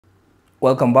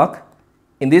Welcome back.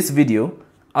 In this video,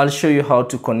 I'll show you how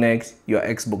to connect your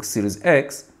Xbox Series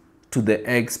X to the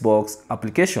Xbox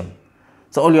application.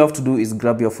 So all you have to do is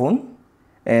grab your phone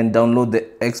and download the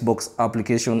Xbox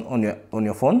application on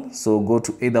your phone. So go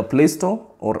to either Play Store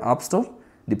or App Store,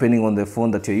 depending on the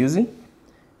phone that you're using,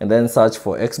 and then search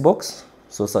for Xbox.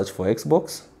 So search for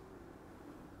Xbox,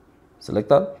 select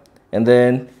that, and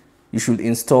then you should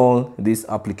install this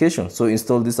application. So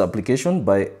install this application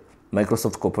by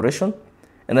Microsoft Corporation,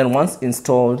 and then once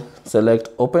installed, select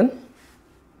open,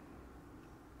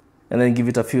 and then give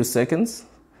it a few seconds.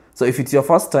 So if it's your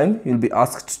first time, you'll be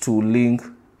asked to link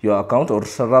your account, or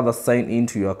rather sign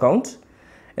into your account.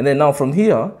 And then now from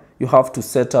here, you have to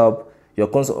set up your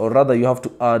console, or rather you have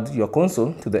to add your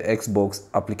console to the Xbox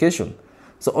application.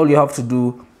 So all you have to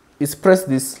do is press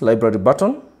this library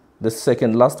button, the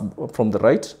second last from the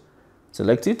right,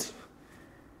 select it,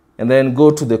 and then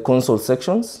go to the console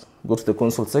sections,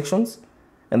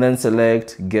 and then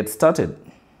select get started.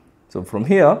 So from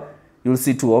here, you'll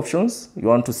see two options. You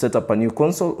want to set up a new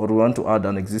console, or you want to add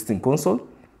an existing console.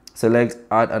 Select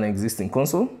add an existing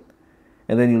console,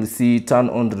 and then you'll see turn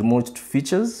on remote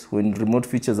features. When remote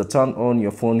features are turned on,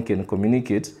 your phone can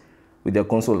communicate with your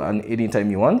console anytime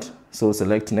you want. So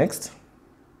select next.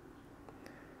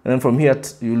 And then from here,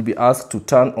 you'll be asked to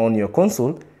turn on your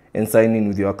console and sign in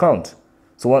with your account.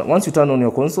 So once you turn on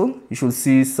your console, you should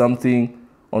see something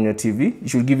on your TV. It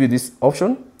should give you this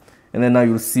option, and then now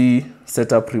you'll see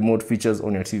set up remote features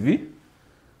on your TV.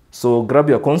 So grab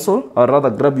your console, or rather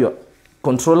grab your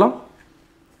controller,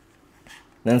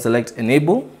 then select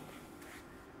enable,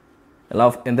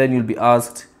 and then you'll be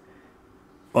asked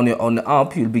on the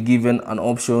app, you'll be given an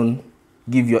option,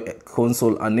 give your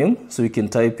console a name. So you can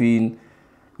type in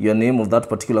your name of that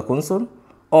particular console,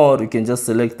 or you can just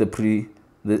select the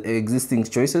existing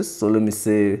choices. So let me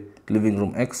say living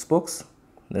room Xbox,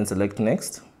 then select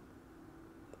next.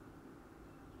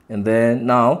 And then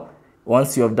now,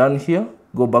 once you have done here,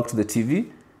 go back to the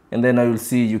TV, and then I will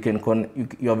see you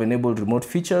have enabled remote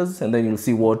features, and then you'll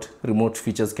see what remote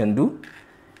features can do.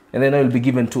 And then I will be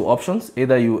given two options.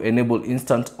 Either you enable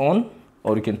instant on,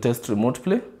 or you can test remote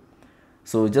play.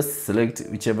 So just select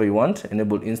whichever you want,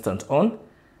 enable instant on,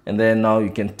 and then now you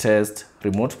can test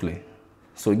remote play.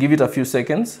 So give it a few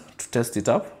seconds to test it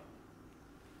up.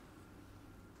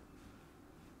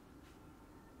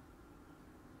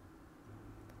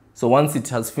 So once it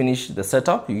has finished the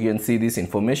setup, you can see this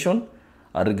information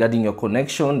regarding your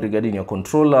connection, regarding your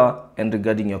controller, and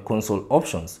regarding your console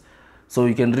options. So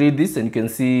you can read this and you can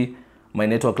see my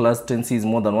network latency is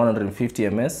more than 150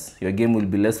 ms. Your game will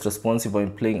be less responsive when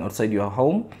playing outside your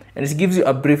home. And it gives you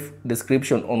a brief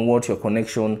description on what your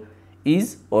connection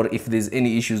is, or if there's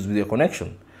any issues with your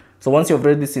connection. So once you've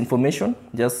read this information,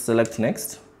 just select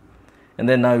next. And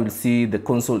then now you'll see the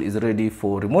console is ready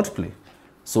for remote play.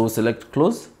 So select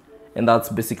close, and that's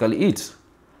basically it.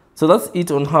 So that's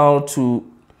it on how to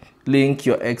link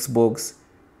your Xbox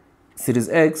Series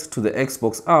X to the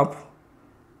Xbox app.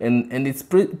 And it's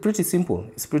pretty simple.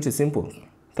 It's pretty simple.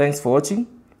 Thanks for watching.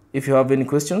 If you have any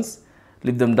questions,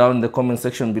 leave them down in the comment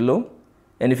section below.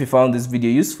 And if you found this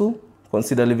video useful,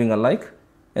 consider leaving a like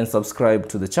and subscribe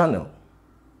to the channel.